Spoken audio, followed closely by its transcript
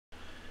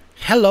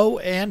Hello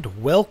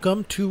and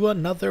welcome to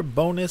another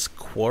bonus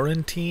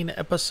quarantine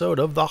episode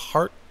of the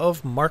Heart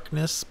of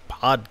Markness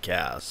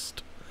podcast.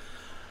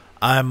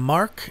 I'm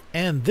Mark,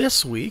 and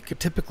this week,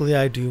 typically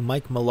I do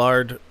Mike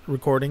Millard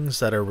recordings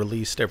that are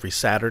released every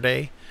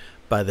Saturday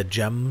by the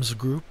Gems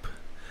group.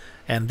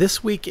 And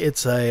this week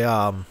it's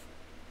I'm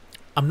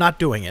not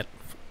doing it,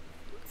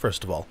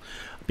 first of all,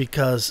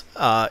 because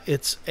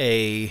it's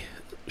a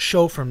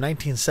show from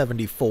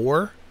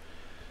 1974,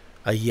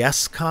 a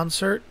Yes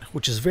concert,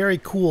 which is very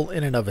cool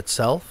in and of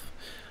itself,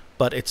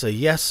 but it's a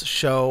Yes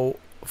show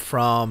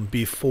from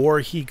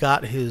before he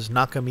got his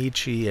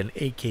Nakamichi and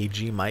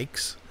AKG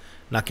mics,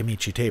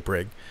 Nakamichi tape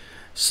rig.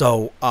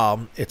 So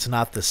it's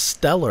not the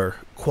stellar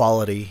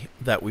quality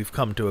that we've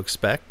come to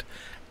expect,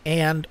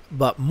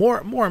 but more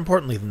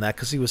importantly than that,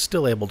 because he was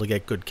still able to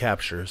get good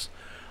captures,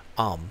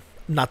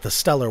 not the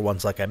stellar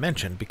ones like I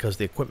mentioned, because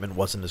the equipment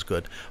wasn't as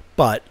good,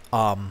 but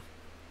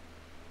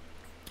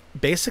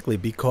basically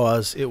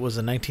because it was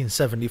a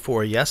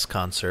 1974 Yes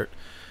concert,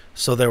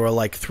 so there were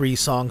like 3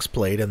 songs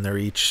played and they're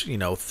each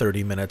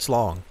 30 minutes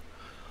long,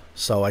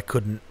 so I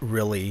couldn't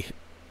really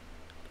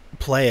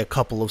play a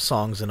couple of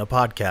songs in a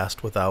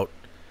podcast without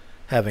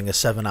having a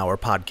 7-hour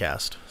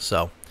podcast.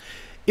 So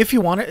if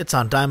you want it, it's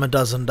on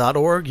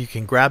dimeadozen.org. You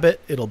can grab it.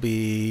 It'll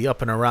be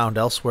up and around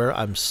elsewhere,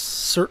 I'm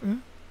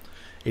certain.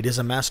 It is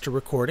a master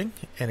recording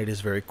and it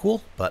is very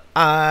cool, but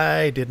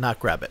I did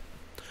not grab it.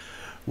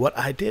 What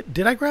I did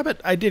I grab it?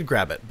 I did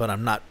grab it, but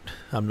I'm not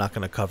going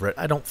to cover it.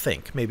 I don't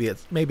think. Maybe at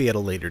a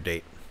later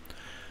date.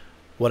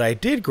 What I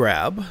did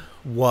grab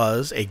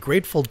was a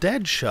Grateful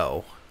Dead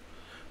show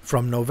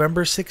from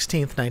November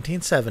 16th,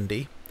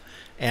 1970,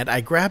 and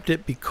I grabbed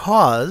it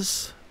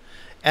because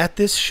at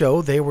this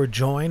show they were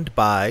joined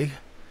by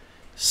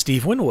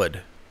Steve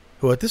Winwood,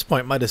 who at this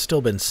point might have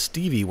still been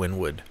Stevie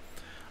Winwood.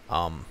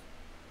 I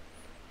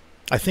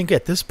think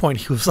at this point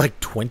he was like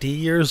 20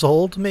 years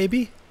old,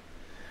 maybe.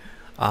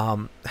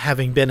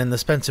 Having been in the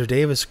Spencer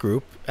Davis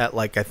group at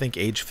I think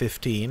age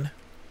 15,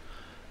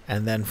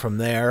 and then from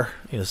there,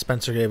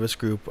 Spencer Davis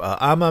group,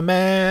 I'm a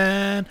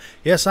man,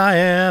 yes I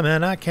am,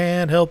 and I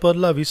can't help but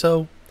love you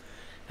so.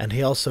 And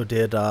he also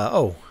did,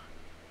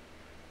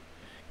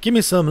 give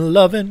me some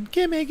lovin',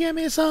 give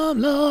me some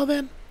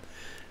lovin',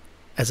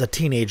 as a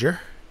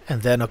teenager.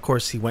 And then of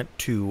course he went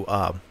to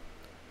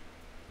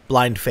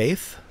Blind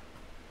Faith,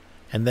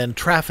 and then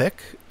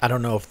Traffic. I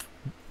don't know if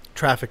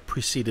Traffic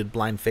preceded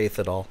Blind Faith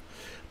at all.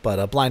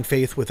 But Blind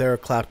Faith with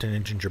Eric Clapton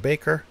and Ginger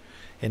Baker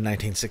in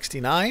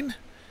 1969.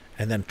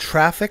 And then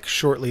Traffic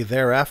shortly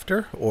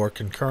thereafter, or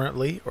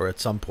concurrently, or at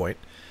some point.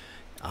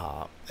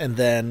 And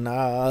then,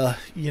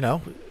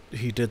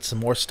 he did some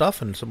more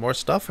stuff. And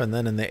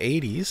then in the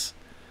 80s,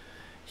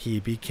 he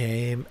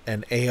became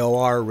an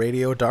AOR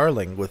radio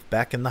darling with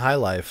Back in the High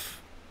Life.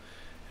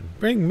 And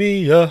Bring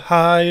Me a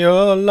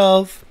Higher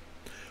Love.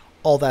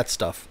 All that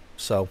stuff.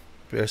 So,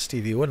 there's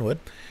Stevie Winwood.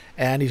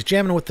 And he's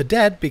jamming with the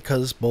Dead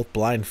because both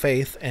Blind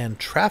Faith and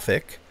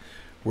Traffic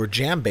were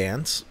jam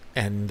bands,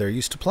 and they're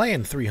used to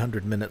playing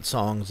 300-minute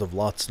songs of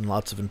lots and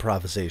lots of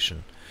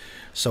improvisation.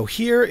 So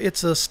here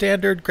it's a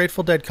standard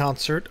Grateful Dead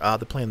concert. They're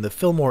playing the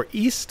Fillmore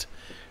East,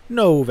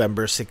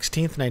 November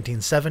 16th,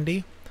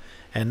 1970.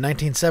 And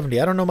 1970,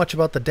 I don't know much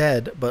about the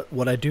Dead, but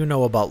what I do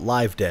know about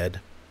Live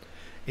Dead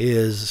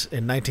is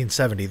in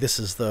 1970, this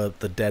is the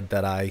Dead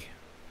that I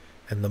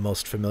am the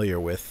most familiar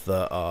with.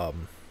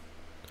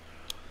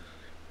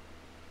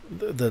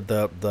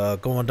 The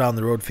Going Down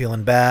the Road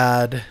Feeling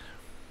Bad,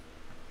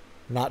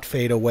 Not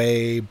Fade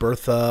Away,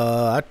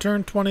 Bertha, I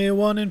Turned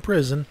 21 in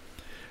Prison,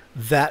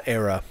 that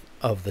era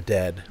of the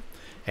Dead.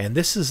 And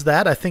this is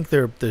that. I think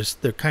they're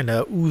kind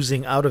of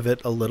oozing out of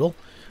it a little,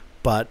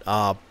 but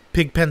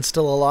Pigpen's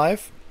still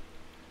alive.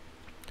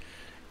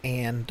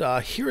 And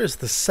here is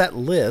the set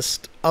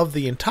list of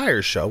the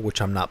entire show, which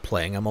I'm not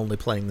playing. I'm only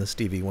playing the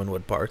Stevie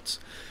Winwood parts.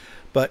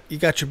 But you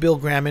got your Bill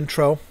Graham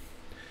intro,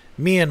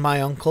 Me and My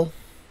Uncle,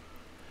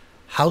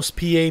 House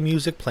PA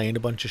music playing a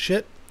bunch of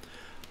shit,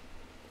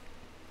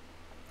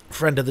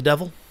 Friend of the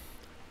Devil,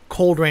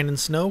 Cold Rain and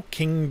Snow,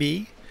 King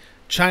Bee,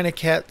 China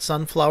Cat,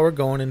 Sunflower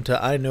going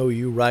into I Know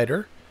You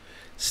Rider.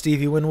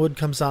 Stevie Winwood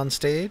comes on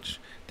stage.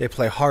 They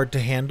play Hard to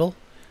Handle,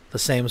 the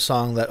same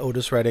song that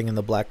Otis Redding and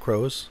the Black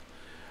Crowes.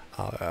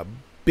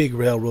 Big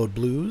Railroad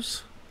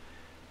Blues,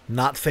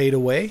 Not Fade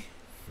Away,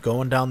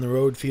 Going Down the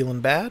Road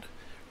Feeling Bad,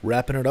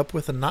 wrapping it up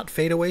with a Not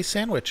Fade Away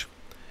sandwich.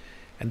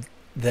 And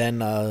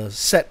then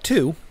set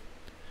 2,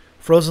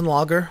 Frozen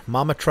Lager,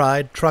 Mama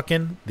Tried,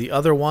 Truckin', The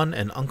Other One,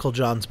 and Uncle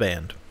John's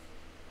Band.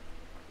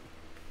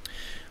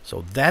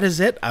 So that is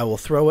it. I will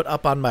throw it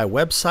up on my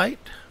website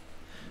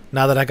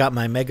now that I got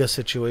my mega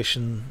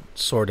situation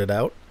sorted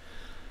out.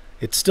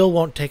 It still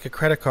won't take a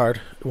credit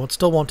card.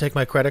 Still won't take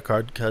my credit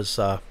card because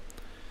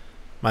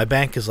my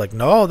bank is like,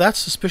 no, that's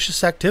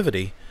suspicious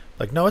activity.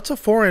 Like, no, it's a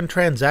foreign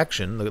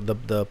transaction.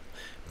 The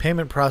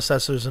payment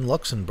processor's in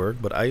Luxembourg,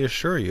 but I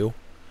assure you.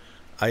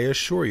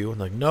 I'm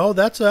like, no,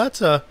 that's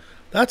a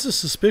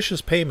suspicious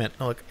payment.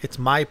 No, like, it's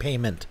my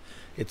payment.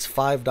 It's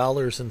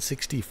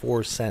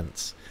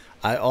 $5.64.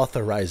 I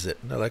authorize it.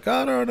 And they're like,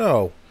 I don't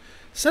know.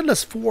 Send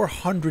us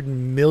 400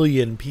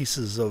 million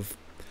pieces of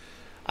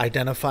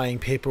identifying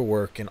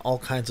paperwork and all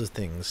kinds of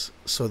things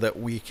so that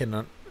we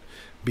can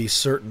be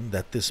certain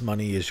that this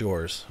money is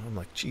yours. I'm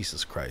like,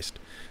 Jesus Christ.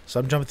 So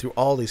I'm jumping through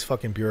all these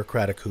fucking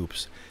bureaucratic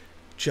hoops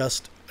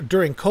just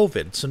during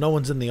COVID. So no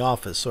one's in the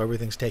office. So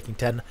everything's taking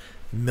 10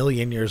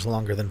 million years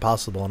longer than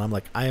possible. And I'm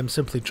like, I am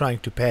simply trying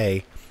to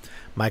pay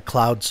my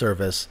cloud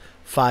service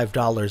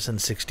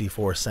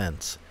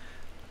 $5.64.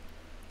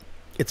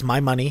 It's my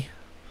money.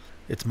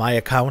 It's my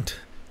account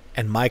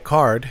and my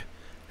card.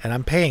 And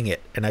I'm paying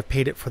it. And I've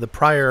paid it for the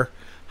prior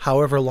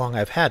however long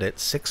I've had it,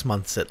 6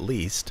 months at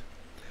least,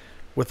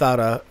 without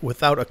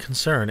a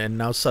concern. And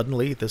now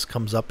suddenly this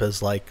comes up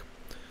as like,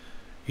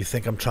 you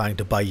think I'm trying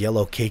to buy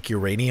yellow cake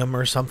uranium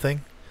or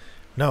something?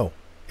 No,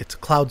 it's a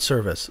cloud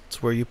service.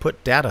 It's where you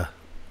put data,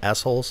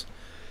 assholes.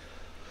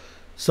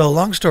 So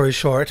long story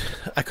short,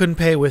 I couldn't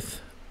pay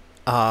with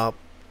my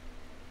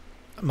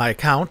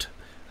account.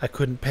 I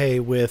couldn't pay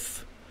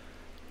with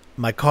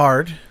my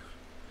card.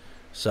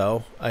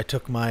 So I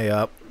took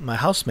my my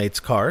housemate's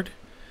card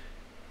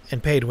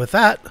and paid with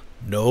that.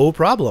 No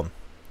problem.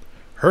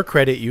 Her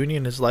credit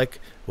union is like,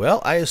 well,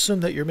 I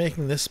assume that you're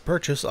making this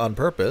purchase on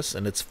purpose,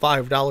 and it's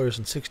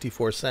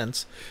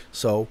 $5.64,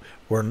 so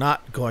we're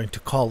not going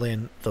to call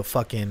in the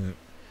fucking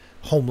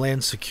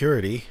Homeland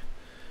Security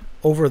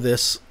over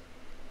this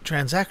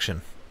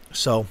transaction.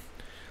 So,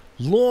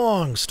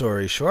 long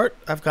story short,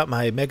 I've got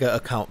my Mega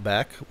account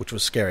back, which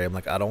was scary. I'm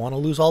like, I don't want to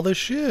lose all this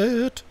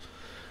shit.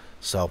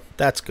 So,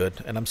 that's good,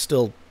 and I'm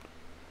still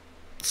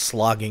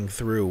slogging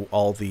through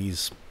all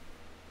these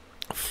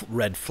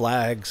red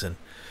flags and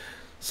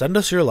send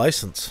us your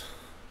license.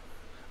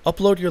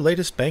 Upload your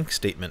latest bank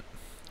statement.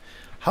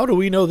 How do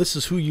we know this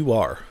is who you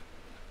are?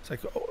 It's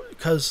like,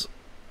 because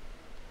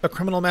a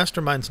criminal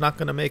mastermind's not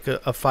going to make a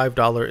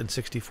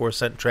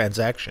 $5.64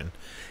 transaction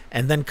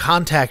and then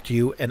contact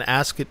you and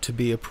ask it to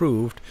be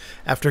approved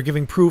after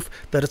giving proof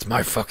that it's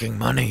my fucking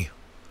money.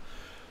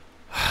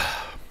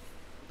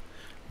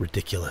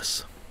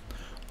 Ridiculous.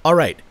 All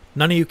right,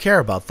 none of you care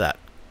about that.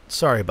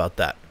 Sorry about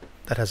that.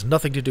 That has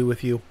nothing to do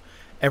with you.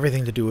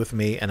 Everything to do with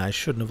me, and I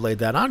shouldn't have laid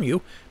that on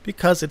you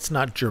because it's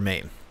not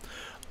germane.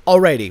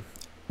 Alrighty,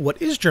 what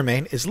is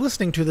germane is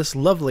listening to this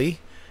lovely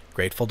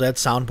Grateful Dead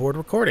soundboard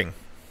recording.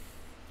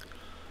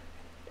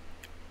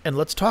 And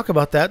let's talk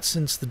about that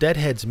since the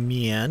Deadheads,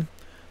 man,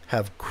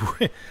 have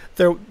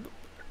they're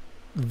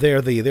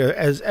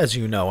as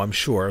you know, I'm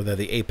sure they're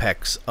the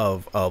apex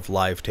of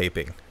live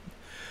taping.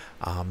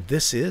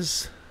 This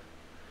is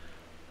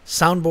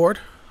soundboard,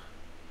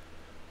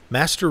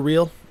 master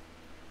reel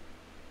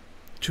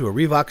to a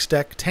Revox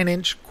deck,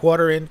 10-inch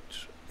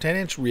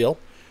reel,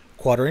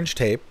 quarter-inch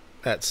tape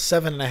at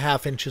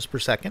 7.5 inches per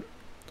second,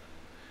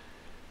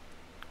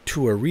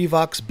 to a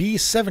Revox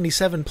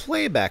B77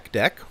 playback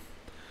deck,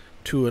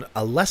 to an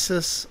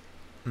Alesis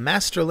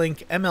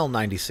Masterlink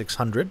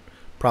ML9600,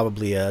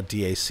 probably a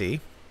DAC,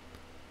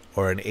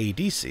 or an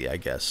ADC, I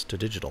guess, to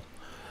digital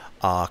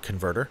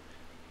converter,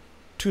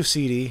 to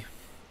CD,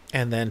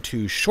 and then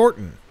to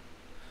Shorten,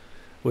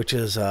 which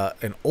is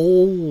an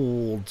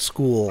old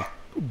school.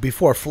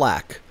 Before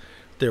FLAC,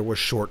 there was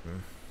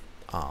Shorten.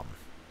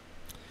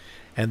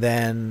 And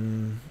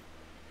then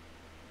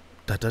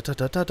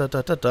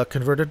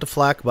converted to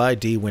FLAC by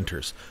D.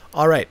 Winters.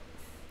 All right.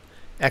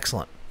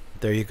 Excellent.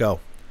 There you go.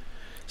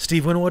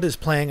 Steve Winwood is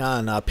playing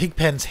on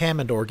Pigpen's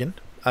Hammond organ.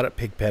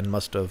 Pigpen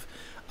must have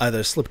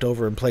either slipped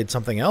over and played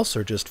something else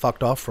or just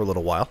fucked off for a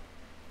little while.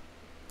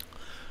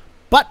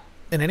 But,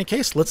 in any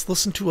case, let's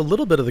listen to a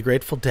little bit of the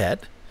Grateful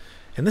Dead.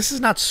 And this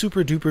is not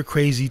super duper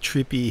crazy,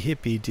 trippy,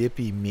 hippie,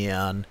 dippy,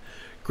 man,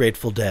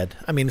 Grateful Dead.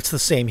 I mean, it's the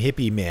same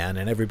hippie man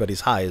and everybody's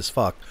high as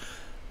fuck.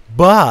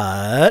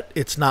 But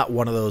it's not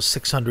one of those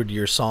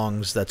 600-year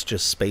songs that's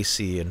just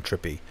spacey and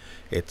trippy.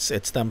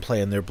 It's them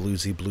playing their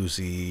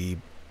bluesy,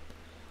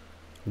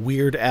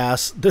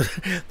 weird-ass...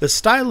 The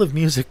style of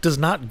music does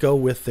not go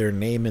with their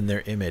name and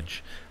their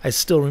image. I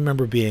still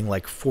remember being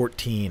like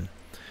 14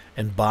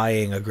 and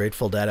buying a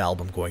Grateful Dead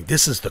album going,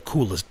 this is the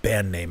coolest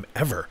band name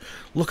ever.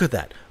 Look at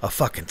that. A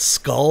fucking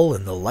skull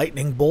and the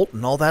lightning bolt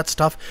and all that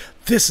stuff.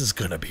 This is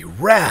going to be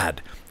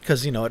rad.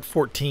 Because, you know, at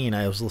 14,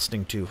 I was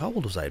listening to... How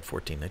old was I at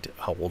 14?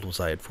 How old was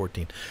I at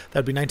 14?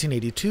 That'd be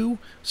 1982.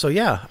 So,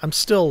 yeah, I'm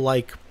still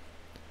like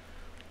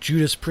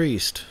Judas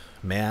Priest,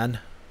 man.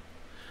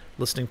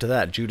 Listening to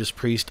that. Judas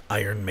Priest,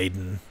 Iron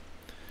Maiden.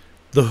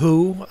 The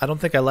Who. I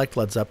don't think I liked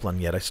Led Zeppelin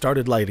yet. I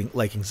started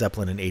liking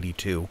Zeppelin in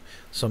 82.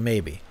 So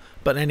maybe.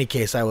 But in any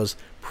case, I was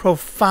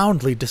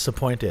profoundly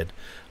disappointed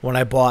when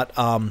I bought,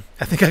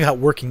 I think I got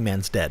Working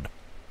Man's Dead.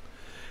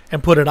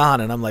 And put it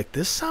on, and I'm like,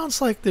 this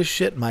sounds like this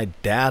shit my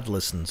dad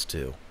listens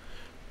to.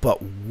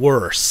 But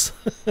worse.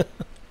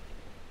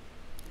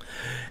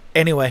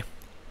 Anyway,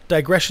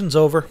 digression's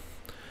over.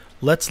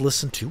 Let's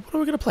listen to, what are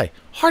we going to play?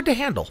 Hard to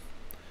Handle.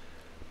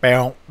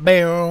 Bow,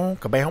 bow,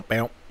 ka-bow,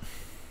 bow.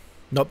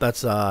 Nope,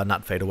 that's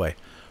not Fade Away.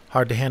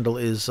 Hard to Handle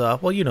is,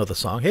 well, you know the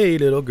song. Hey,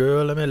 little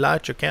girl, let me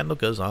light your candle,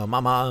 'cause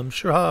I'm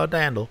sure hard to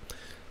handle.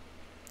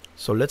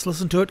 So let's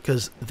listen to it,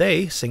 'cause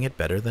they sing it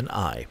better than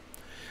I.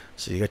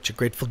 So you got your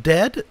Grateful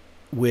Dead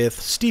with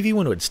Stevie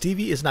Winwood.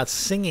 Stevie is not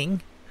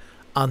singing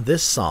on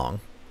this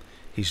song.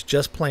 He's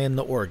just playing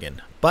the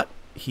organ. But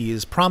he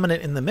is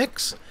prominent in the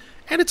mix,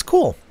 and it's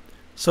cool.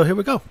 So here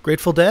we go.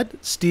 Grateful Dead,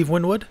 Steve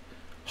Winwood,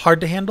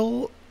 Hard to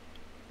Handle,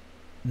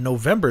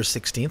 November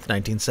 16th,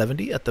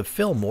 1970, at the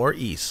Fillmore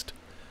East.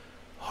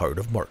 Heart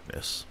of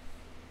Darkness.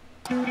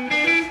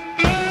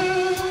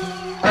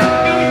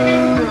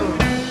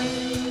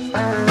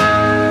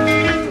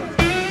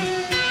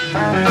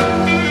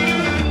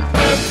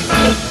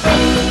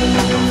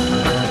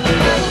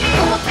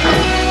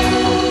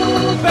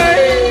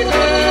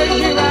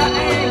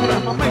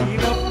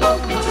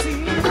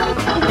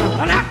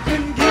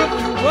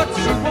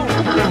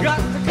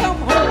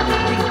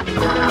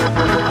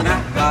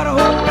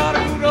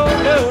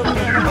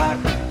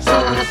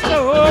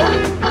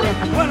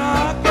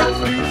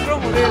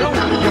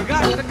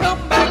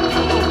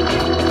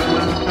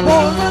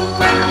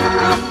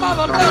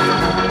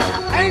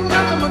 Ain't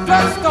nothing but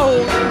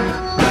drugstore.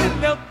 Pretty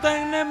little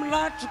thing, them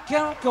lights you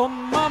can't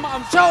come, mama.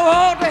 I'm so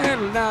hard to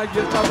handle now,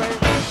 yes, I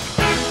am.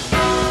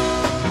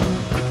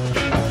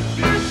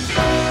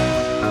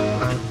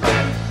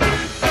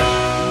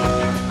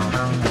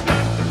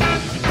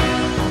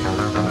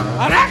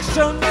 An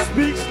action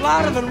speaks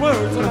louder than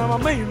words, and I'm a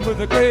man with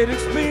a great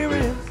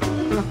experience.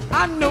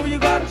 I know you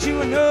got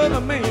you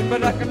another man,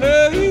 but I can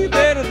love you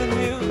better than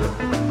him.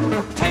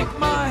 Take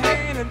my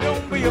hand and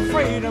don't be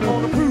afraid. I'm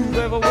gonna prove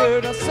every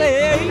word I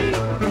say.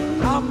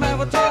 I'm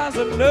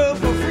advertising love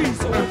for free,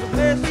 so it's a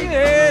place you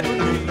had with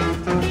me.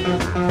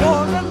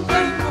 More than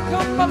things will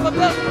come from a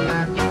dozen.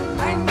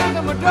 Ain't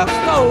nothing but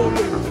drugstore.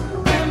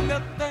 And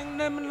that thing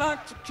them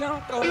lights you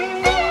count on.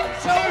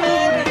 So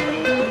hard.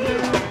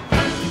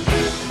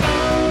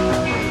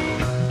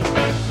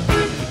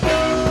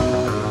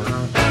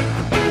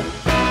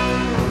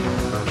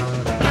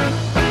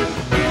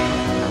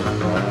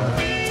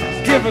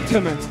 Give it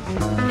to me.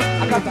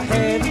 I got the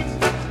head.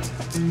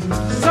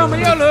 Some of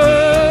your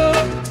love.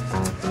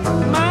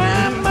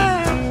 My,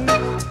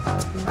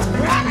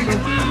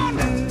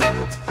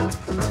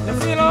 you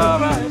feel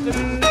alright.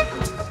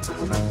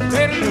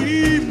 Better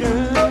leave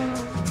now.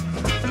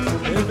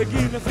 And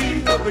begin to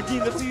feel,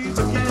 begin to feel,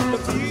 begin to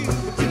feel,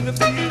 begin to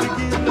feel,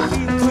 begin to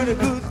feel pretty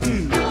good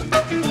too.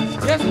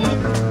 Yes,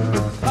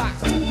 back.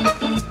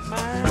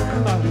 My,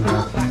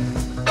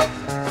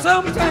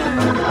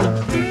 sometimes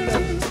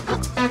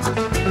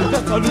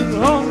just a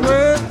little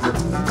hungry.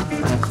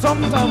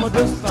 Sometimes I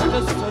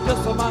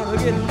just about to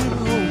get a little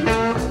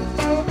hungry.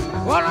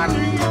 What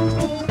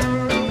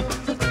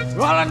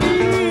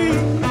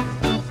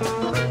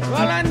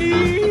I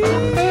need,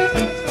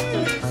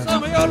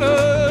 some of your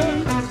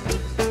love.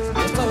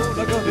 That's all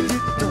I gotta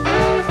get.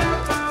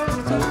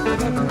 That's all I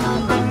gotta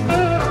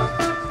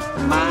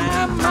do. My,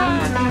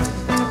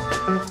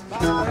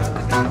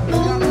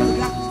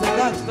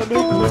 got to make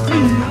me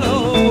feel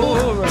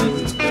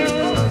alright.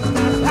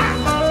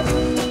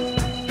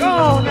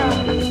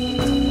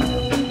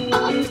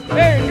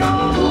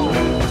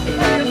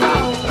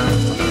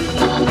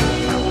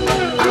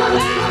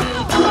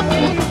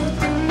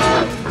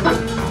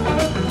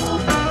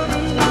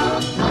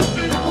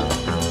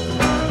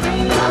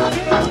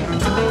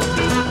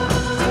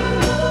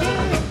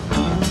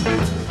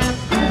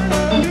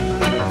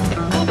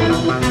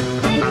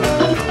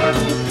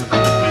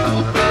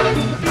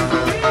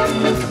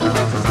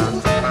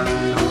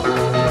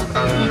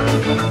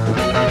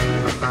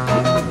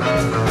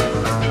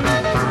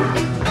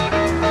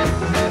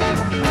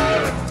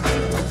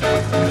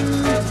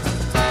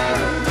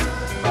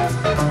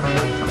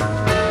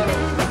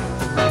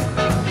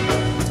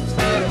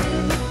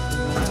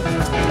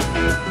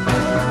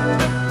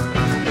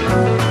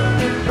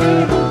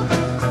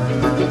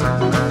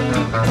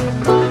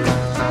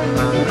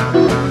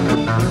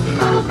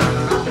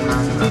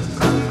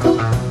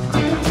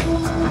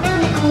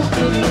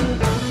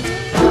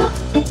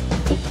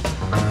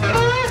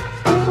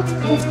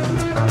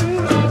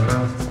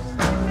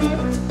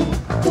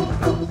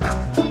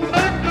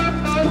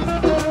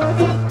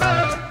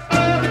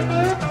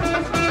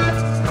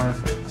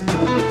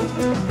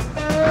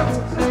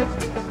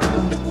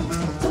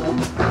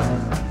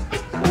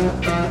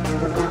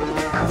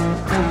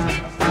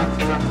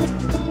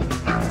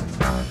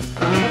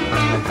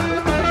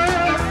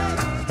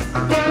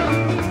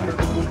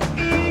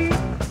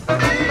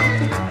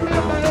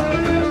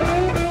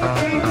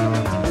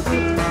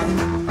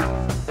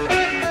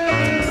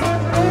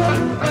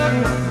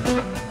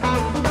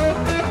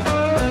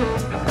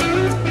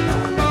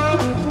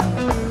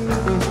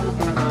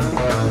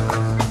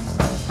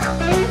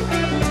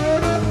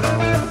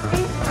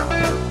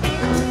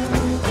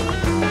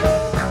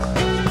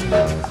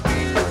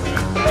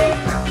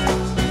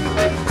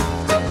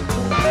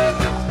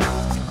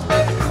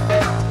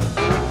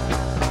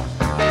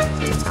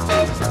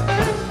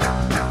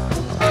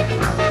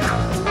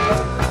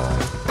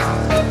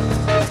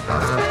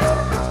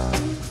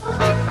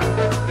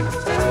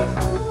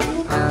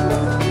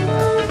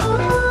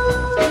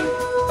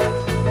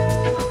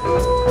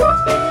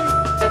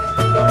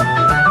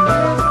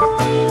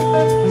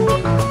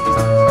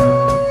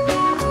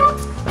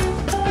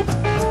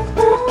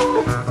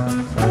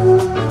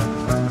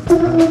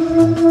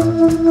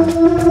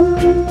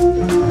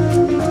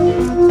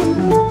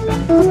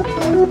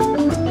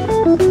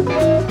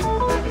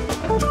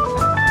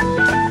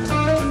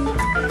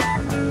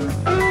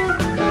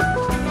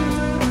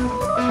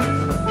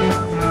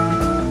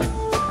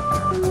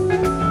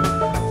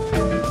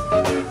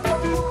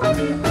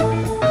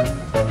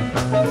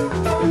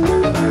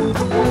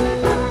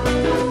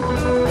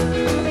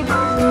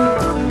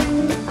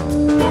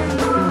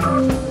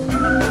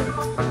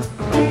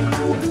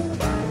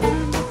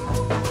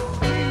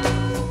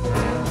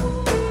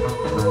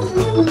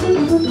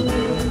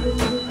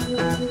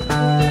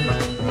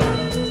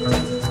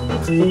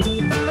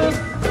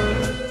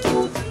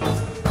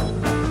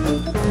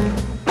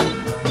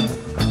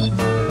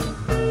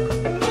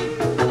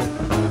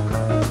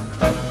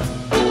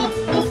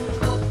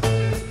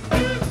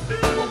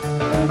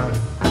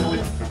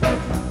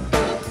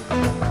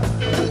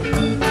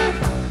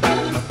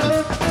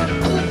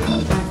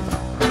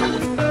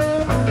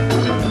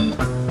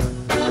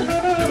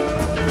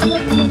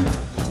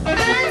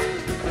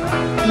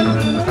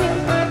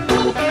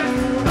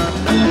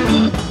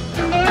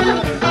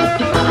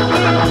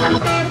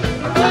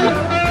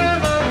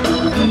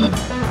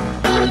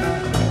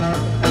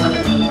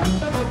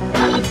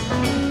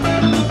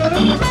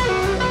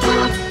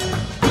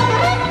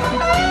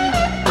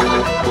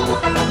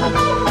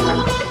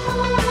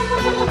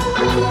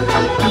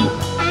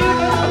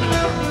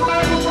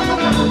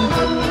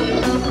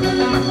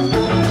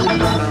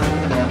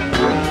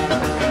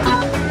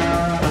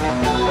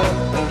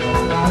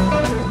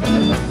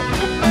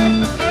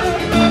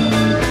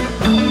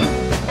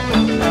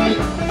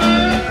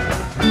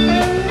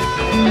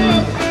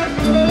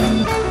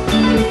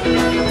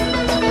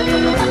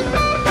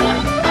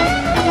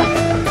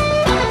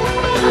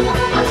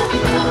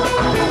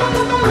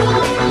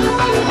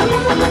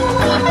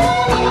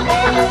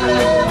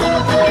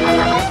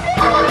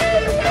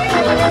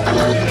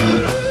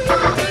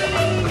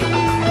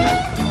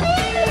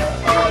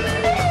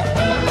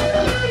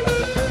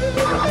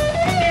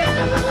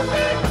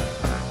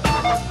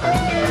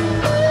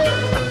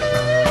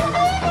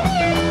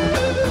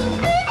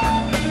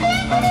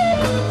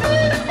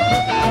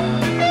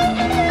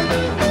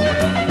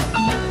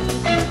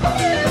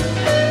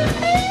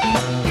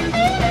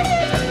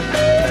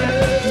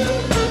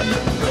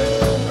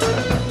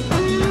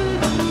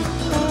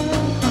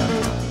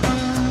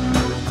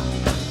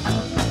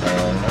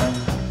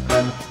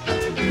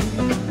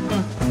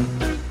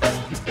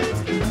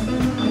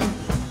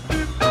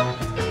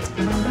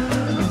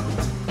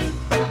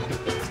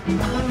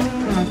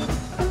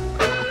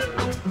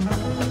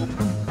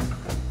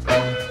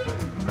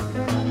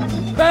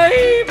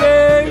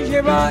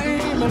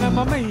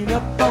 and my main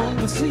up on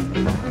the sea.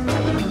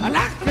 And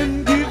I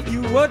can give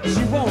you what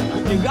you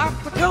want, but you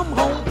got to come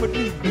home with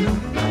me.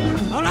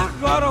 And I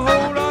got a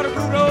whole lot of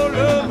good old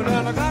love,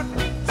 and I got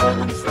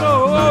something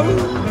slow.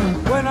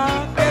 When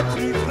I get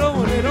you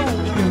throwing it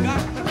on, you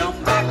got to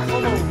come back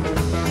for more.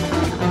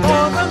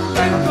 For them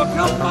things will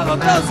come by the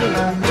dozen,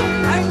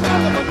 ain't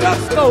nothing but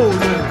just gold.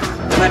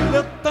 Let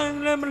the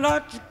thing, let me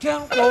let you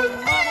count, go,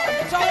 mama,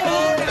 it's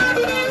all down.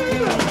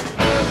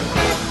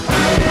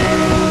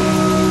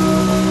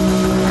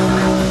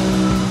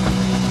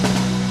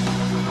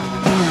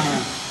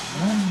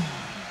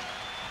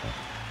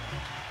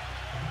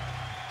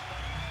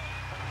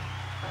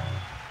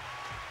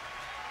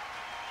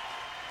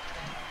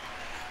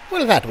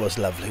 Well, that was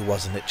lovely,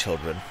 wasn't it,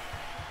 children?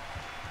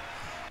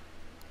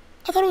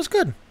 I thought it was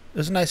good. It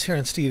was nice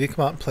hearing Stevie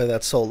come out and play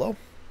that solo.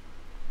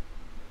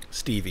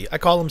 Stevie. I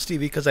call him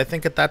Stevie because I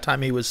think at that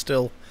time he was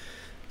still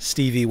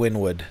Stevie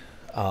Winwood.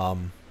 Because,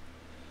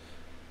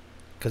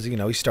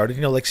 he started,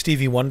 like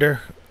Stevie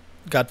Wonder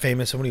got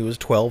famous when he was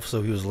 12,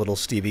 so he was little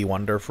Stevie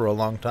Wonder for a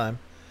long time.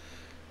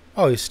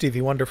 Oh, he's Stevie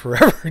Wonder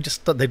forever.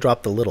 Just thought they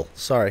dropped the little.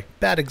 Sorry.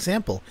 Bad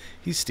example.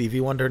 He's Stevie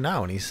Wonder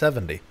now, and he's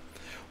 70.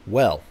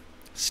 Well,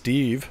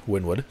 Steve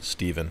Winwood,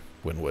 Stephen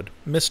Winwood,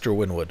 Mr.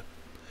 Winwood,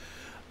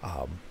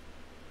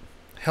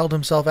 held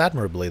himself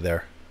admirably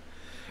there.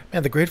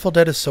 Man, the Grateful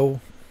Dead is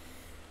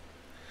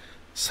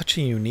such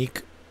a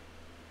unique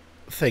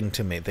thing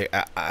to me.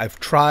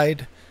 I've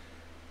tried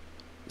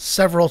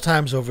several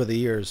times over the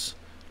years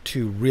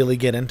to really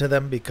get into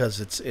them because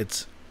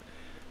it's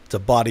a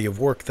body of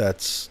work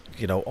that's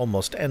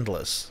almost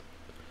endless.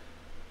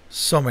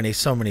 So many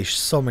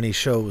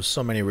shows,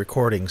 so many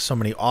recordings, so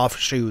many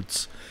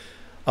offshoots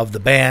of the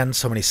band,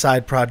 so many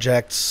side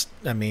projects.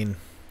 I mean,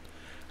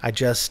 I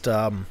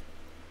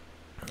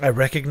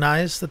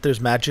recognize that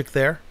there's magic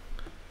there.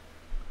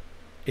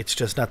 It's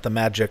just not the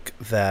magic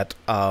that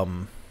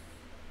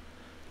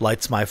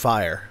lights my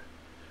fire.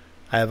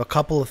 I have a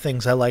couple of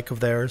things I like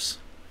of theirs.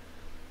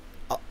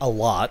 A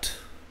lot.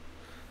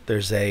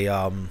 There's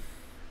a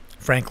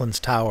Franklin's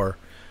Tower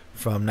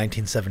from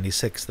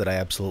 1976 that I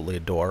absolutely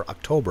adore.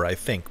 October, I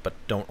think, but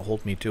don't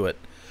hold me to it.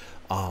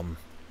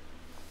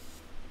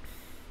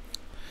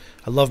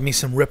 I love me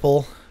some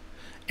Ripple.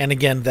 And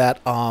again, that,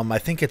 I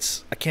think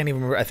I can't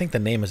even remember, I think the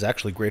name is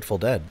actually Grateful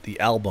Dead. The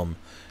album,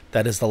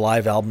 that is the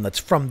live album that's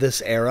from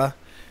this era.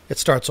 It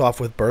starts off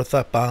with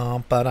Bertha,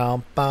 bum,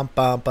 ba-dum, bum,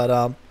 bum,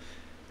 ba-dum,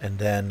 and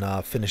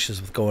then finishes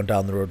with Going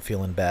Down the Road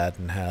Feeling Bad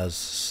and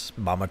has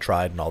Mama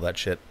Tried and all that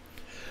shit.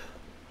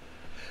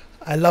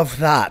 I love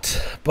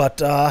that,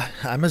 but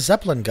I'm a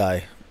Zeppelin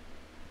guy.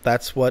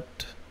 That's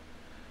what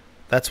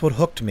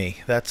hooked me.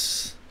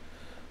 That's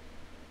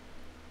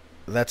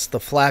the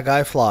flag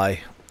I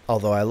fly.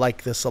 Although I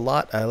like this a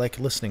lot, I like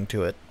listening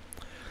to it.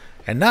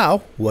 And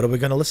now, what are we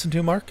going to listen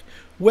to, Mark?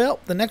 Well,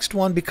 the next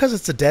one, because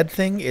it's a Dead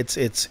thing, it's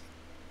just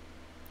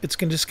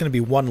going to be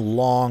one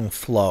long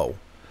flow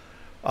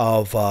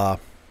of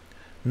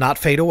Not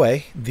Fade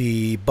Away,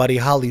 the Buddy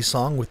Holly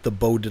song with the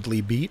Bo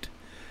Diddley beat.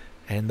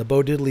 And the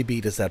Bo Diddley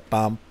beat is that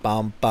bum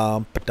bum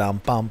bum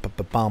ba-dum bum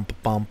ba-bum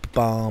bum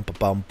bum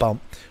bum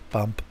bum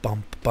bum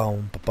bum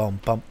bum bum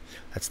bum.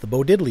 That's the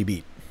Bo Diddley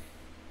beat.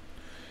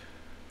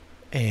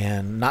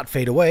 And Not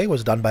Fade Away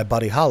was done by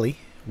Buddy Holly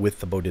with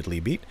the Bo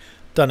Diddley beat,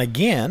 done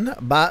again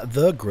by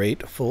the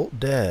Grateful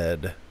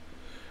Dead.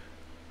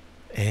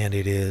 And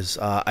it is,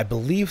 I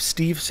believe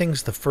Steve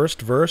sings the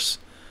first verse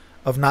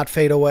of Not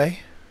Fade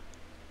Away,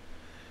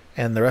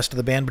 and the rest of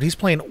the band, but he's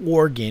playing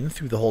organ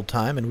through the whole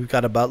time, and we've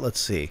got about, let's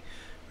see,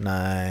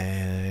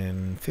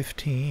 9,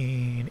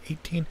 15,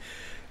 18...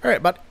 All right,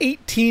 about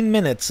 18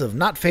 minutes of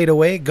Not Fade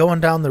Away,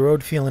 Going Down the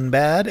Road Feeling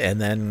Bad, and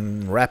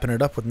then wrapping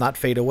it up with Not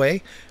Fade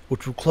Away,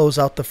 which will close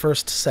out the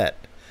first set.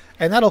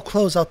 And that'll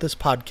close out this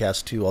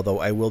podcast, too, although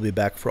I will be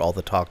back for all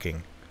the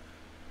talking.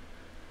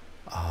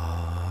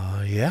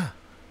 Yeah.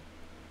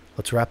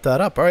 Let's wrap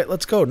that up. All right,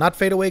 let's go. Not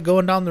Fade Away,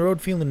 Going Down the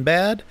Road Feeling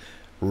Bad,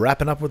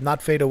 wrapping up with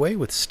Not Fade Away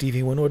with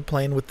Stevie Winwood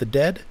playing with the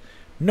Dead,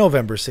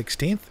 November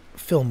 16th,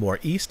 Fillmore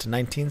East,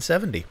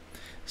 1970.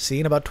 See you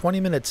in about 20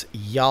 minutes,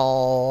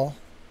 y'all.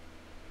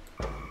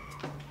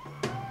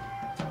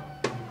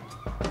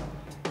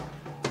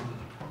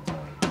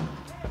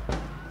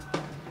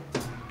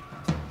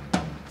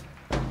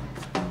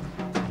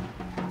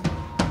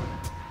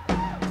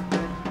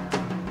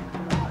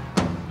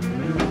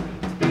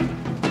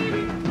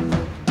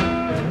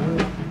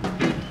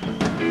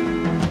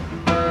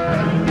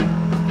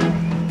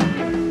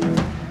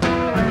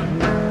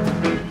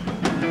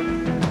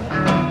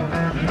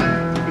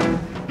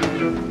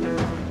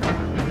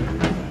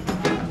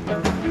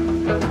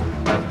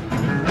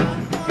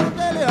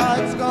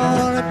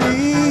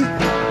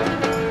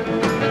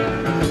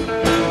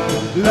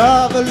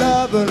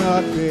 Love will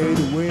not fade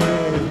away.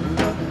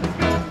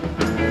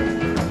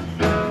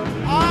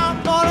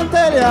 I'm gonna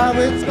tell you how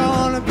it's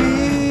gonna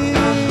be.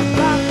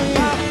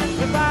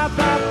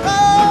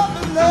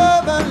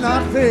 Love will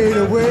not fade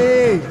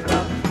away.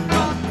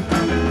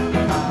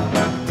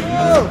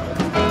 Oh.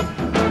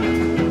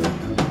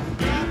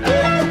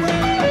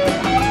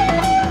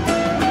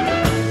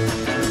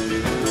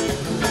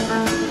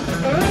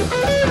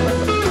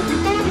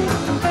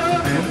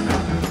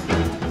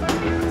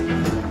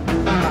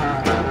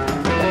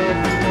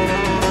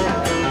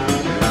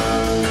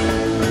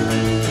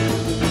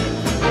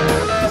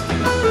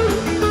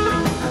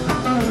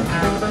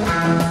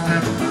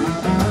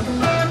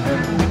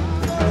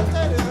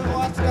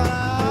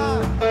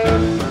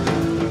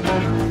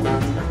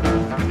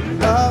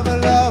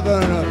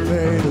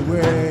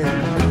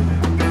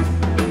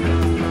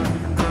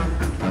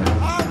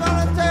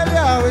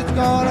 it's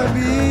gonna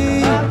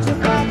be.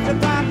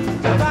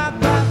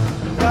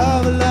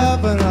 Love,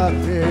 love, and I'll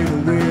fade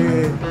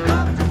away.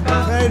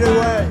 Fade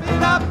away.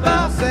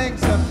 I'll sing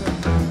something.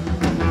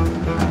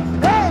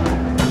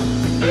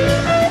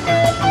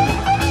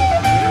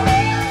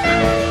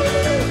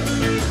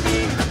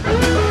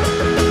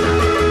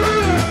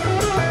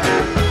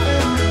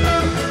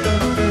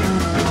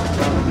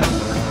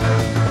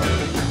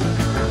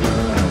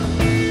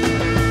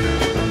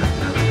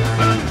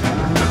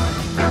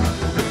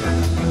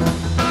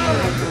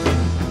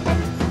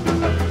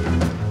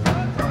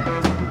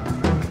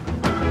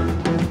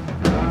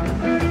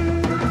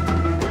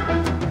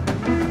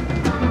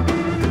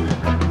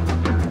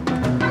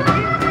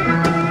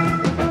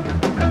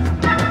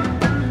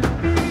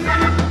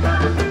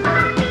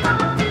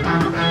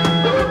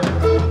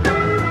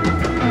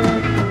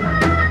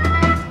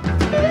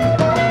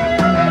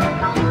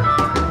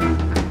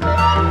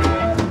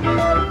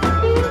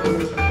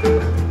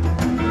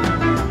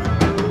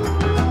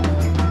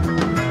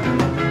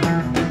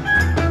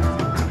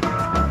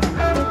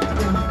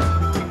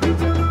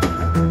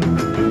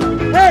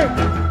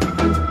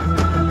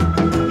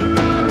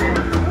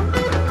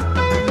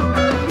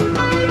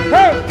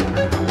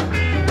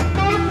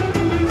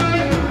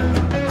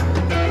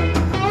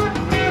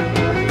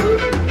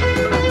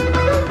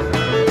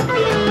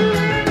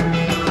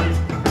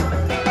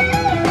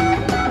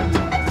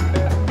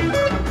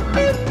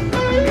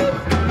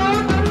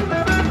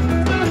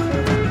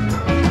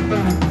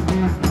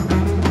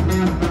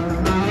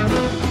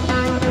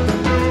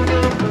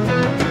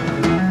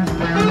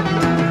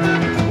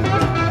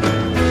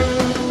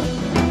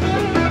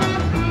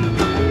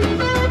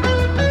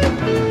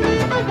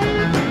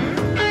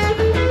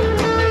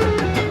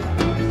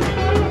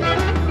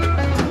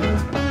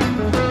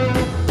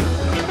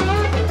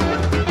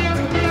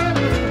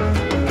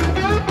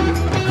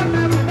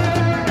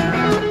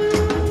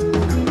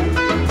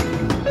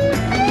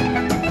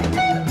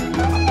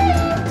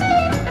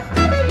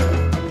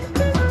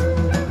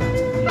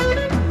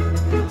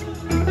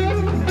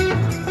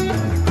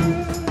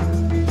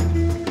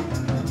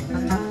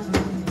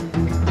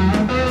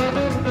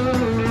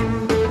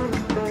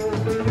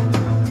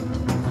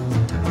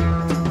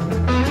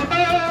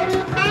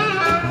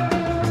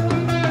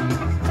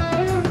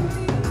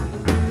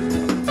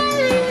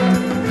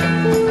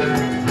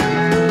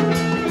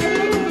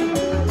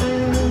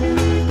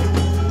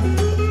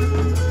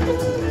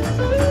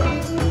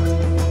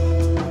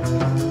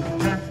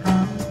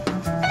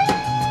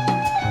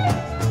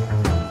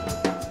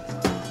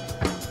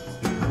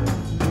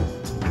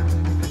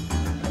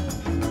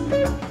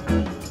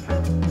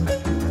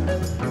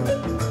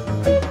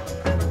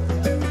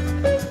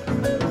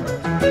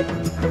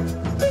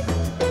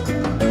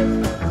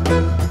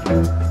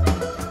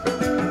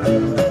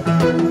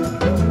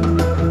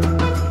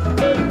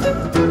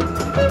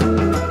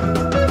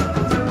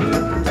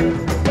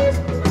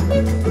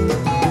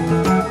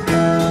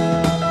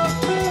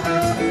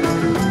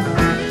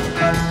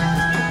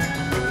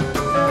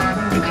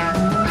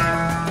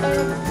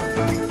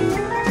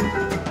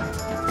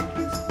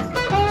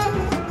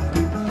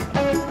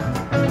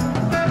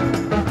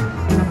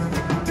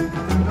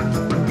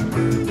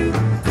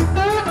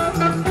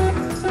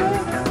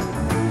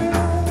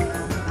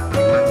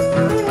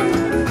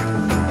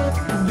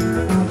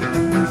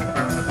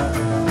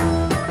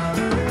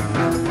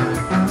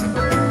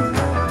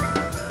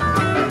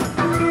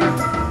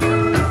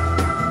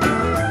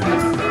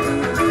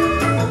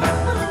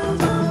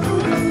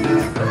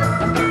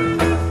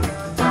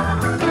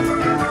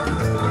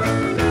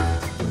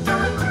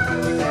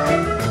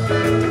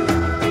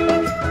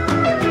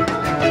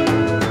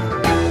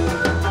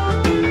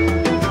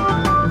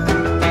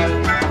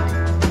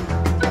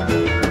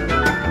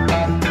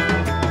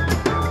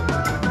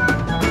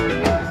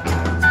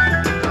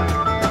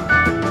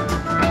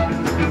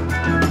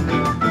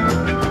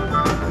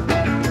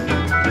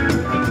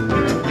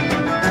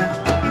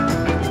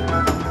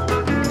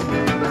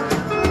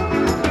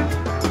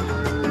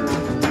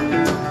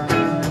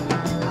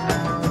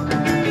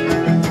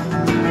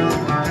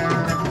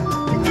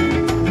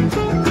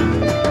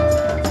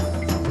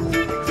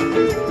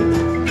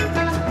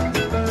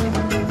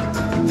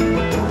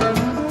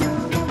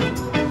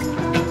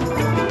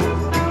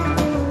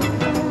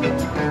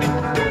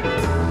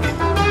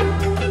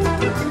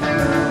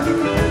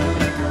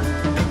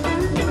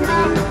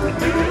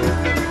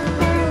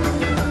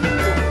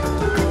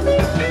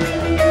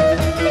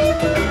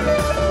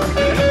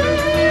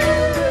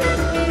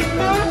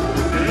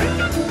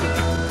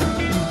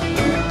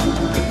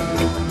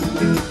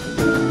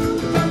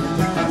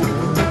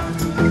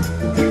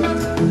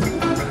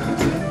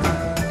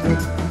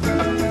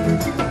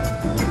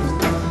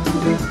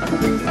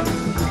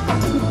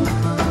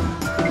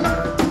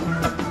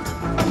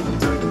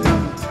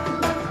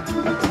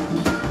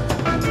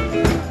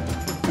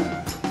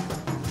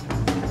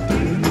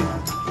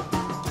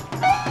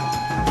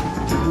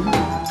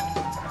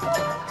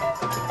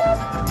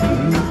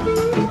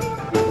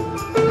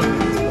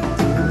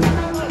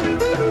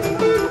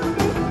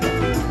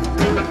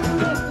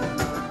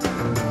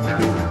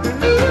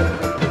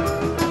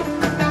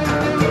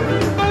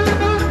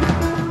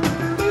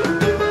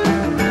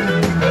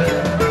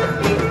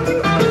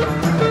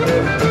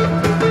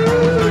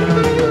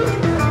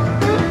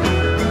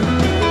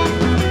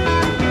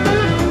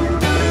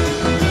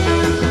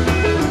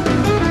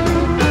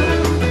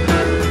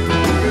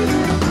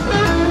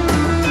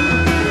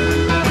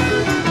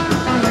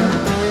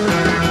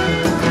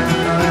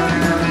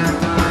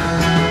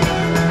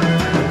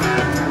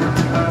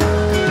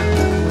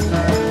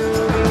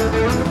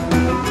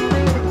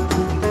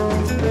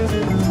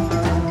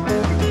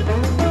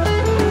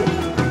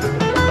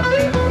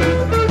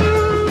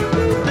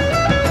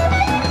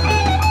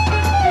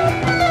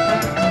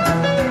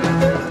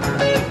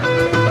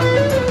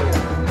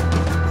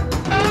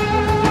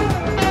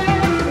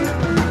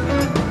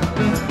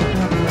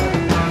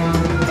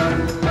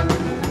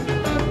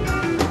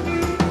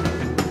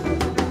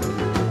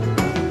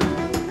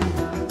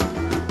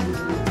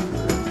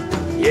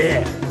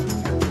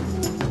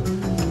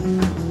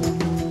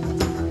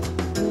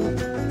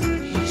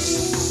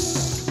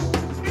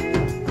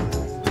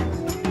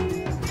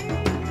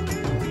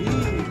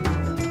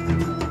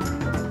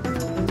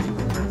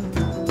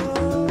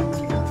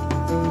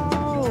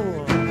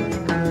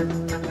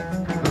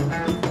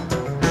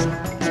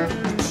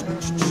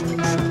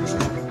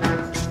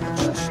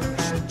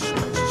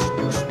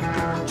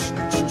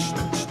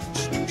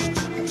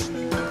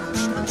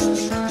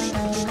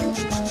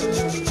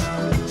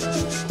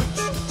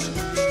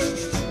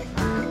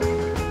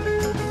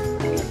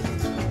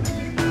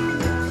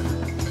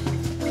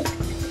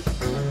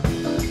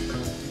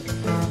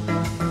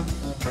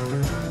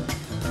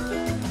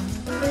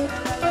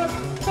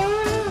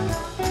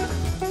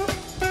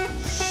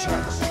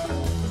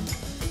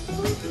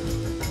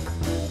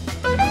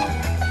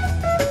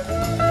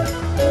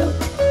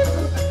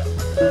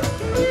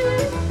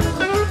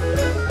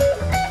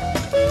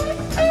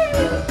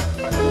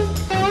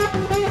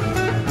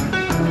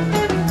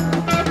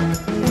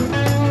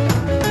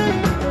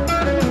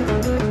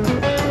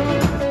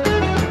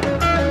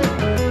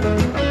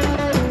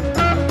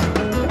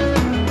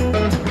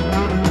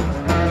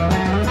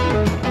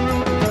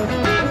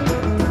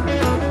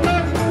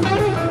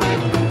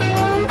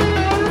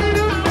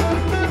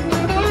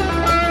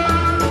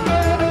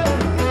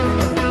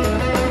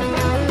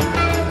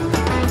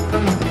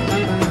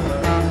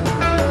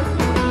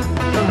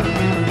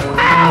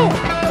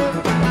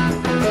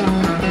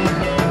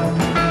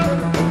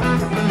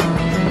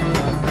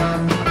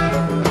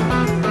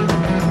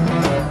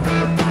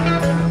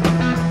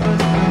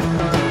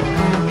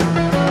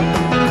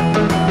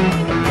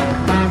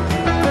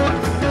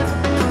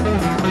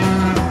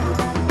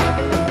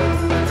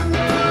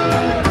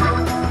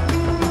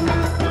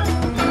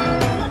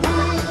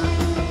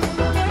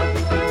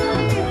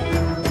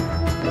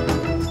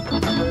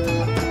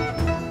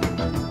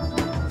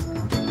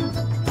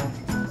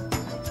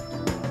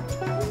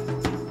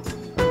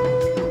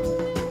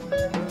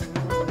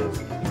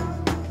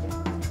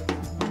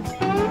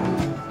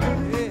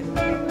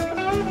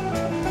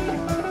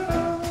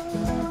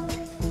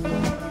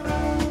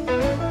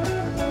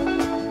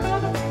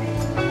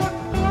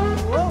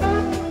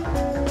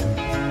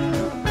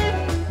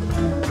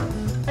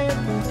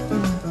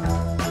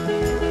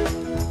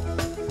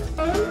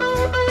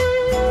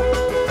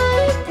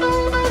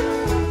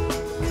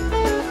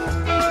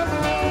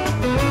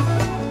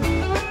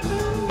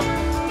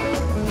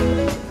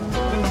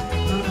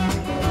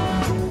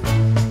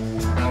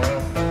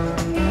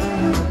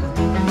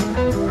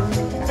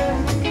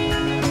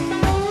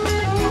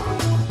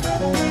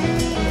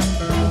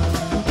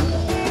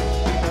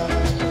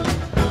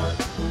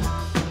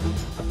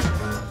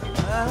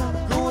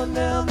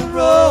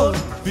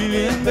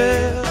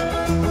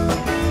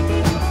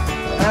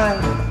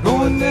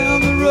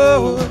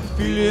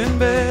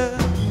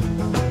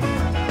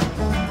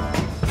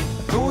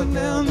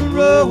 Going down the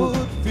road,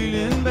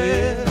 feeling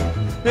bad.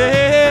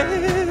 Hey,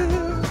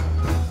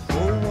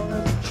 don't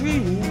wanna be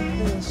treated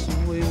this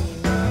way.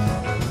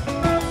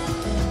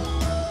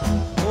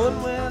 Going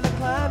where the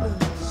climate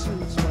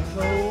suits my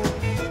clothes.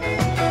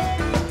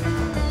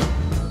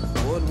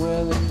 Going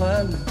where the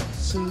climate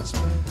suits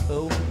my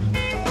clothes.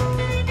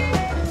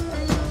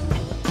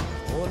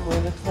 Going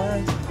where the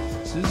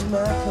climate suits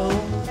my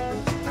clothes.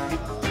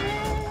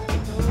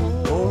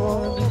 Don't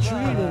wanna be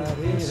treated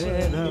this way.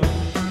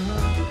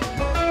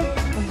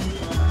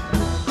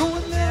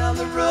 Going down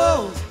the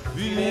road,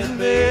 feeling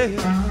bad.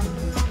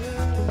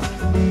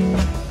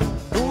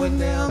 Going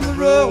down the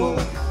road,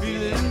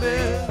 feeling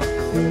bad.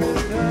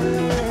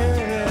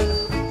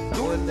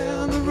 Going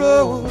down the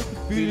road,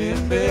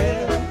 feeling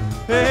bad.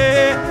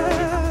 Hey,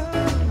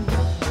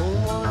 don't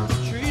wanna be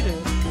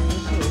treated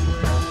this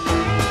way.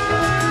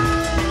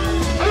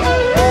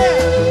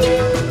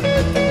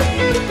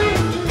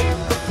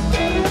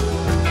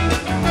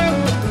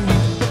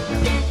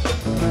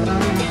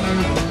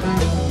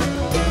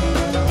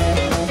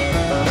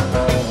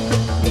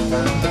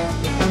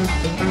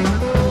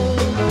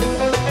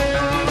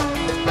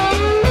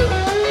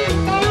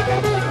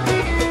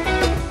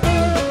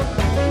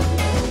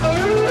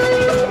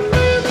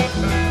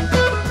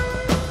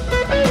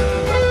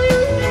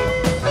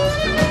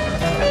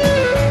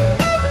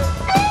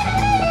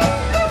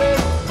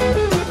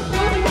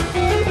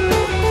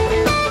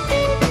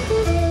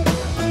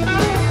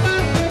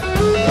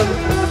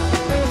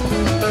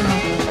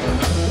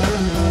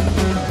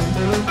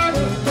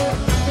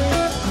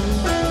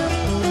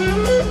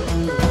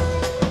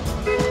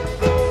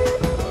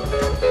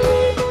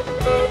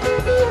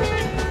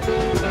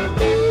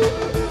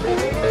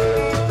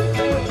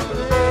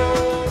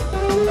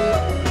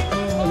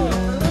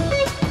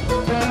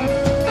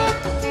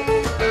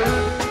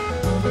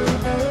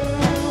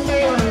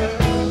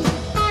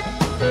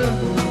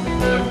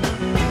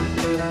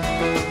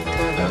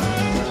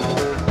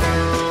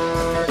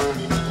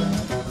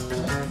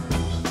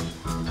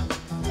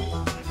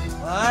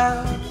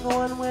 I'm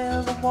going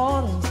where the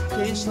water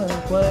tastes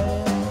like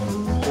wine.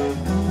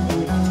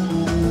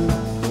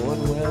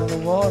 Going where the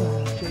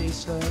water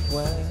tastes like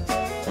wine.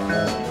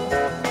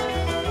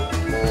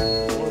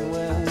 Going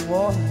where the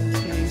water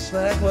tastes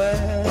like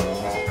wine.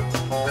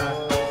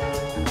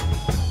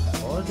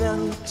 All down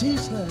it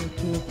tastes like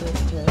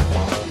turpentine.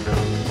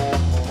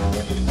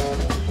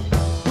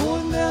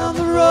 Going down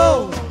the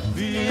road,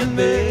 feeling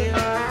bad.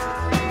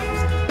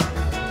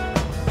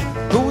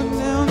 Going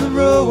down the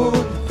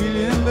road,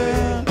 feeling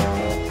bad.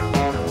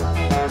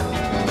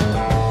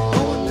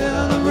 Going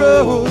down the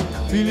road,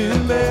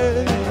 feeling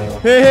bad.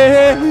 Hey, hey,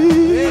 hey,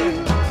 hey.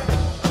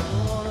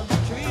 Don't wanna be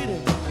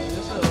treated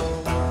this way.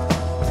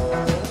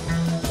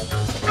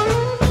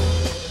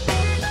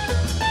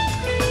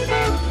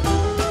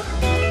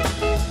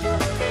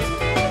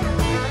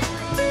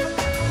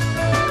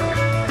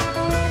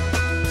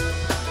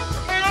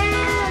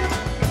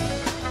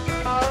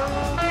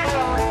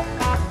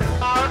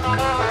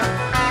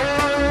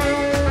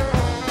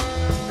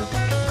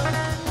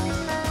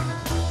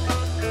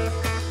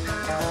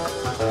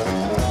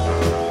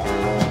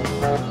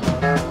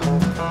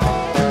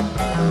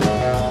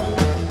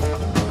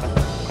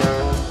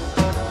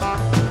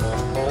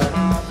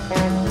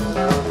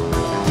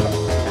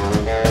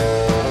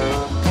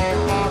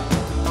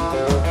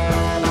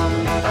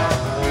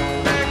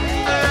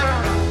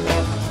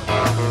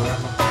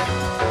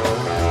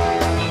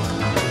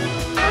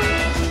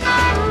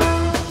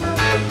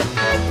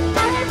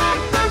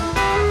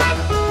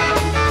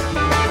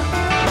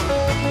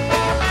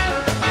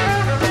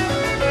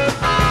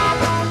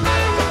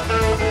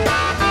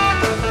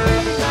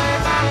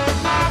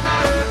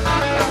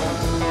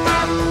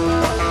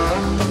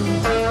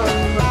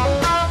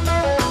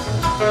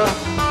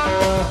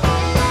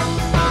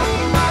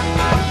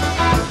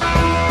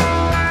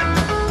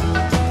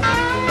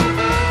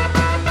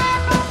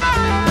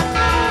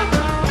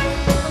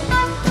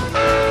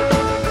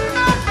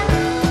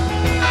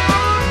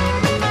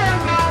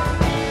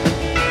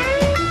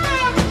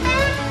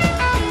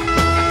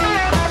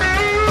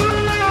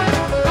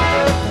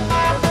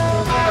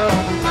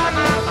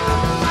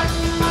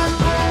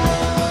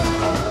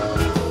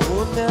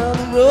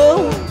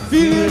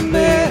 Feeling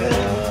bad.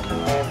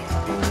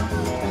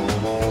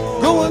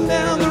 Going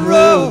down the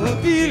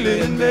road,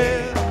 feeling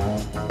bad.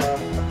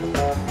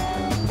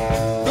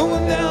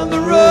 Going down the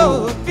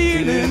road,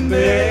 feeling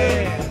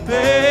bad.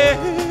 Bad.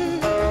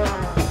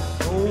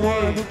 Don't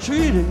wanna be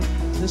treated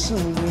this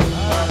way.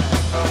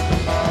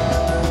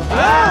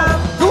 I'm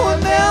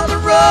going down the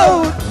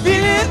road,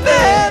 feeling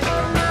bad.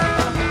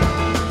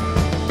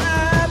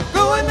 I'm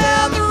going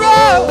down the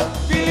road,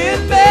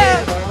 feeling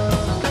bad.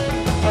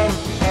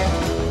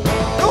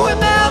 Going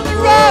down the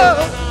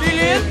road,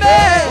 feeling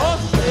bad.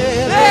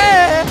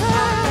 Bad.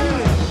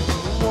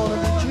 Don't wanna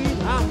be treated,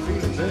 I'm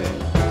feeling bad.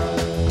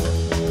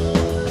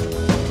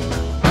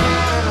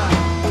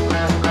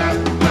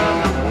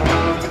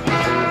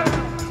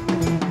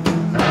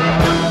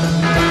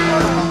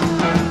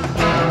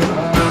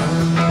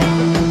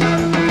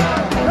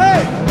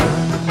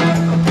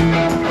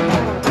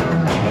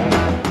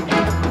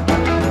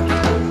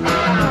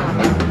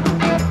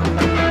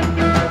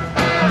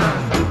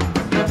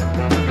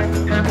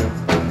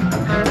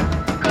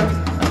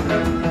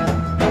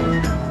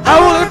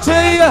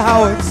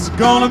 how it's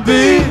gonna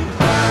be.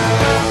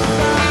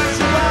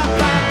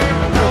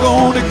 You're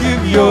gonna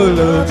give your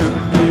love to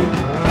me.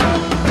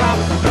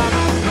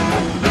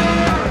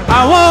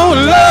 I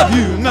wanna love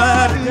you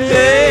night and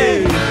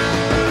day.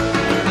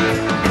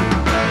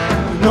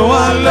 You know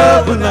our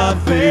love will not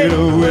fade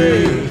away.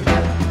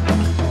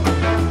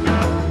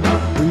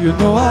 You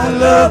know our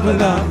love will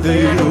not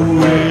fade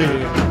away.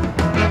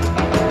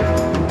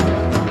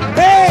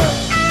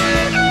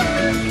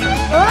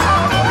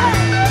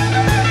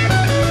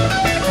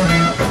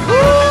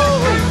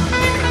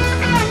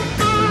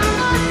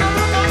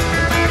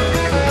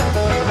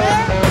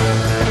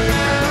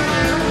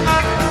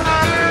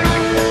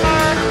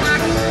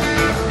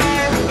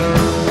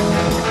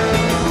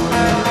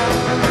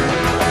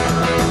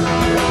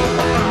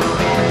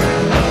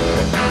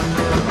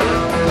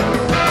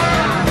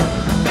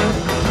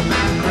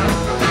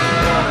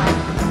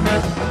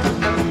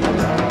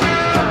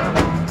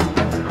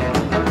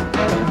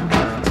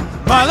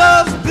 My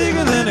love's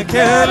bigger than a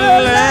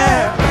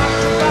Cadillac.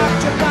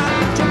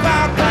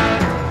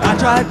 I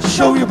tried to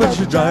show you, but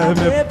you drive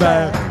me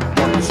back.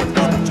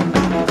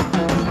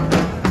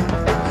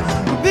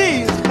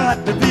 These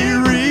got to be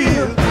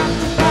real.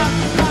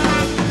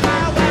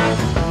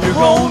 You're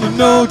gonna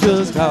know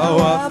just how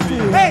I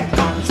feel. My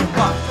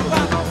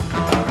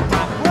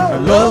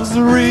love's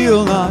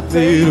real, not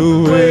fade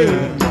away.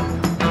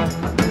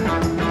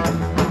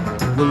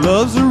 The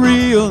love's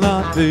real,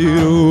 not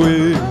fade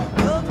away.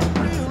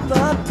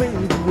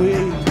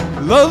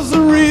 Love's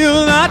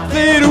real, not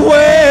fade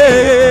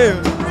away.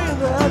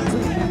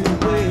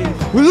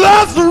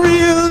 Love's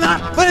real,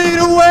 not fade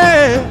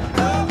away.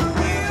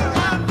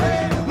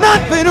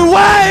 Not fade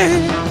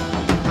away.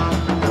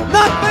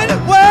 Not fade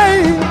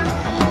away.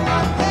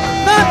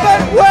 Not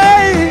fade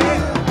away.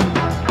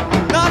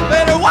 Not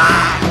fade away.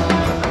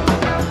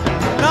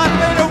 Not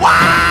fade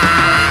away.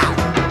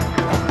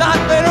 Not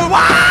fade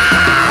away.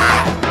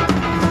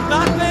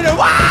 Not fade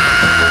away.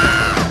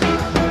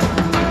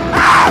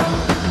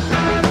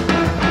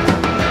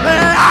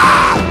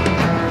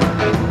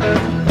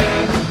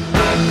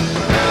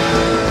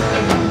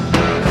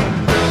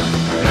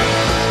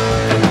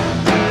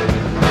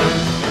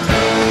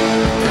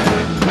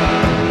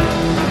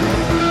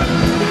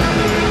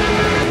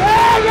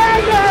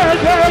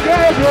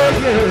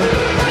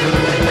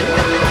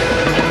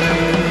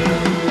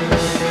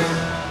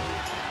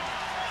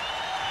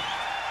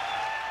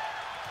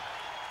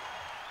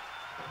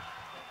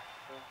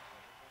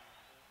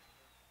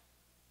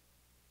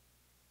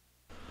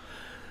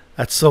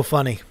 That's so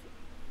funny.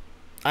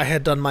 I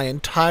had done my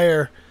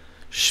entire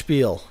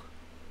spiel,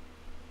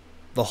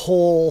 the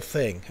whole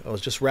thing. I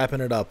was just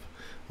wrapping it up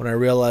when I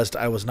realized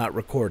I was not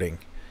recording.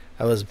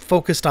 I was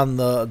focused on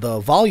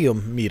the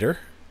volume meter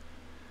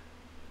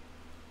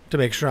to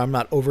make sure I'm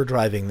not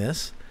overdriving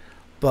this,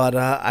 but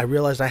I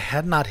realized I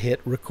had not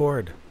hit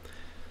record.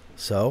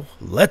 So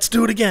let's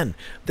do it again.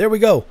 There we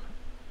go.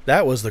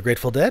 That was the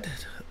Grateful Dead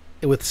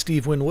with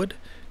Steve Winwood,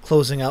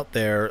 closing out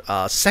their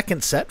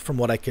second set from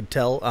what I could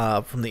tell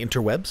from the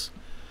interwebs.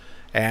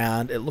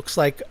 And it looks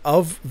like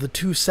of the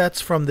two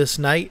sets from this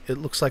night, it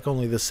looks like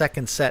only the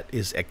second set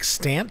is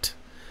extant.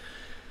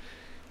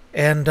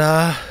 And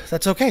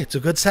that's okay. It's a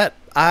good set.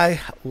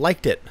 I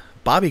liked it.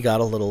 Bobby got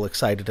a little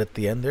excited at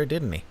the end there,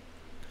 didn't he?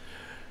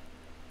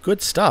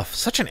 Good stuff.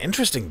 Such an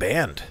interesting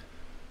band.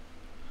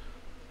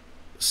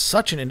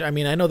 I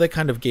mean, I know they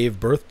kind of gave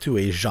birth to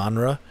a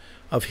genre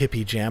of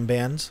hippie jam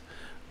bands,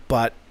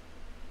 but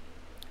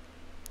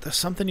there's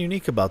something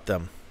unique about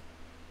them.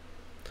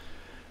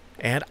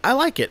 And I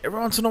like it. Every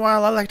once in a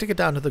while, I like to get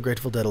down to the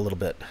Grateful Dead a little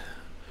bit.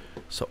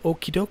 So,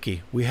 okie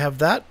dokie. We have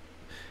that.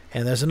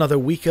 And there's another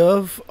week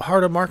of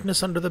Heart of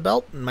Markness under the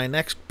belt. And my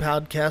next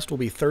podcast will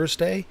be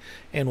Thursday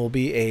and will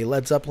be a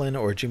Led Zeppelin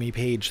or Jimmy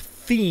Page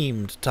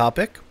themed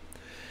topic.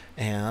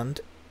 And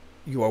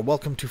you are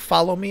welcome to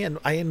follow me. And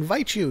I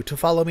invite you to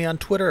follow me on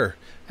Twitter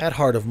at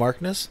Heart of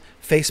Markness.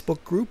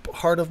 Facebook group,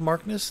 Heart of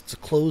Markness. It's a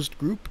closed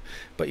group.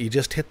 But you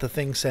just hit the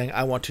thing saying,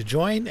 I want to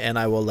join, and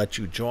I will let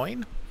you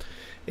join.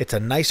 It's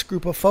a nice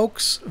group of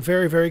folks.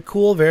 Very, very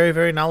cool. Very,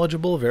 very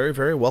knowledgeable. Very,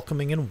 very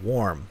welcoming and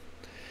warm.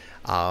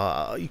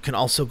 You can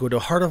also go to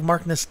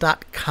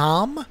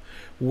heartofmarkness.com,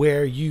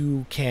 where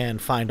you can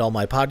find all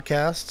my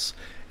podcasts,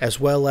 as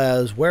well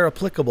as, where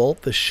applicable,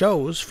 the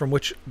shows from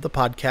which the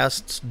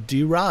podcasts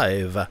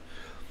derive.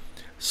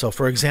 So,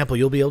 for example,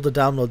 you'll be able to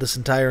download this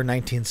entire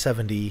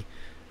 1970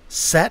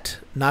 set,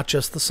 not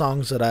just the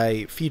songs that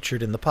I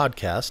featured in the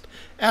podcast,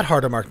 at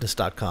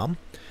heartofmarkness.com.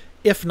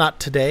 If not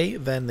today,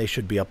 then they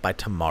should be up by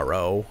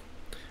tomorrow.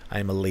 I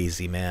am a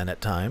lazy man at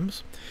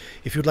times.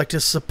 If you'd like to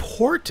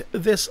support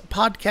this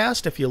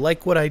podcast, if you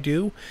like what I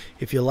do,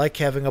 if you like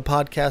having a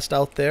podcast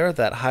out there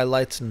that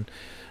highlights and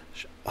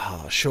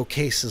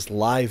showcases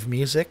live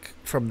music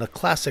from the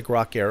classic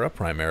rock era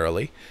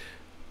primarily,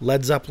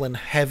 Led Zeppelin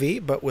heavy,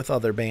 but with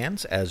other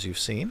bands, as you've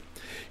seen,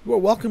 you are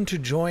welcome to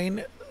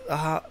join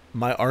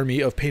my army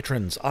of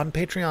patrons on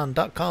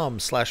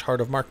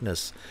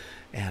patreon.com/heartofmarkness.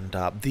 And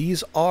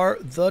these are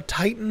the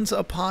titans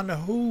upon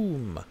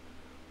whom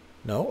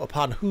No,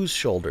 upon whose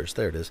shoulders?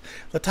 There it is.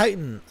 The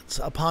Titans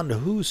upon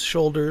whose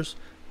shoulders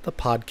the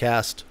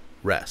podcast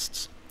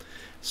rests.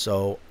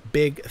 So,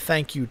 big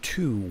thank you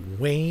to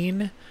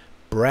Wayne,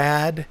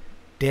 Brad,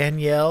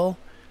 Danielle,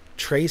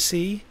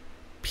 Tracy,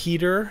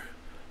 Peter,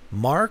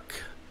 Mark,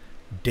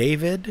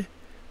 David,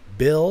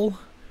 Bill,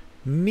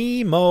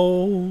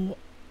 Mimo,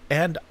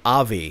 and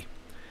Avi.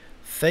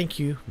 Thank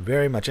you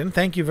very much. And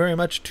thank you very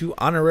much to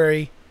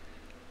honorary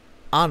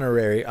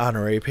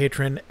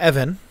patron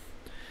Evan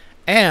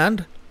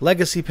and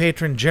legacy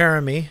patron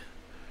Jeremy,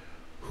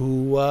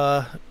 who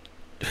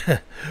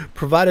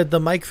provided the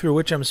mic through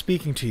which I'm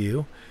speaking to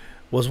you,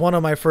 was one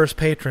of my first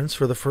patrons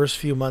for the first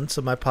few months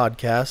of my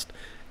podcast,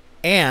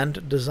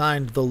 and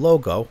designed the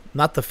logo,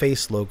 not the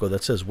face logo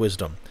that says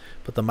wisdom,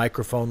 but the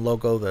microphone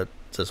logo that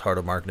says Heart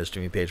of Markness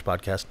Jimmy Page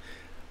Podcast.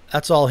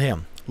 That's all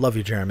him. Love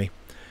you, Jeremy.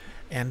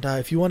 And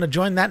if you want to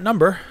join that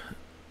number,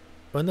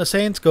 when the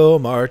Saints go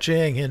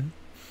marching in,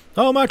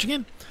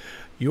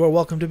 you are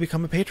welcome to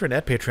become a patron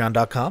at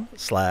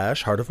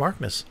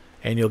patreon.com/heartofmarkness.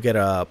 And you'll get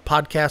a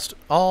podcast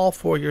all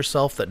for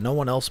yourself that no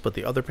one else but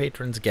the other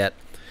patrons get,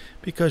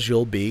 because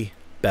you'll be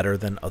better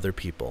than other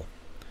people.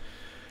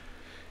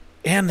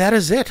 And that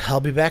is it. I'll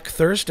be back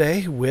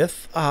Thursday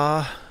with,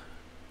 I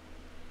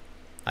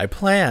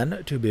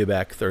plan to be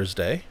back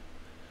Thursday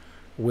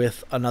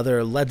with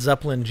another Led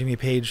Zeppelin Jimmy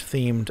Page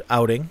themed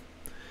outing.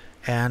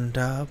 And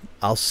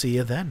I'll see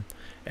you then.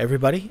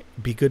 Everybody,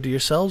 be good to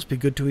yourselves, be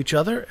good to each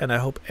other, and I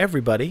hope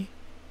everybody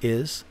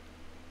is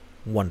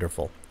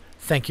wonderful.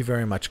 Thank you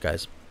very much,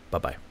 guys.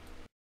 Bye-bye.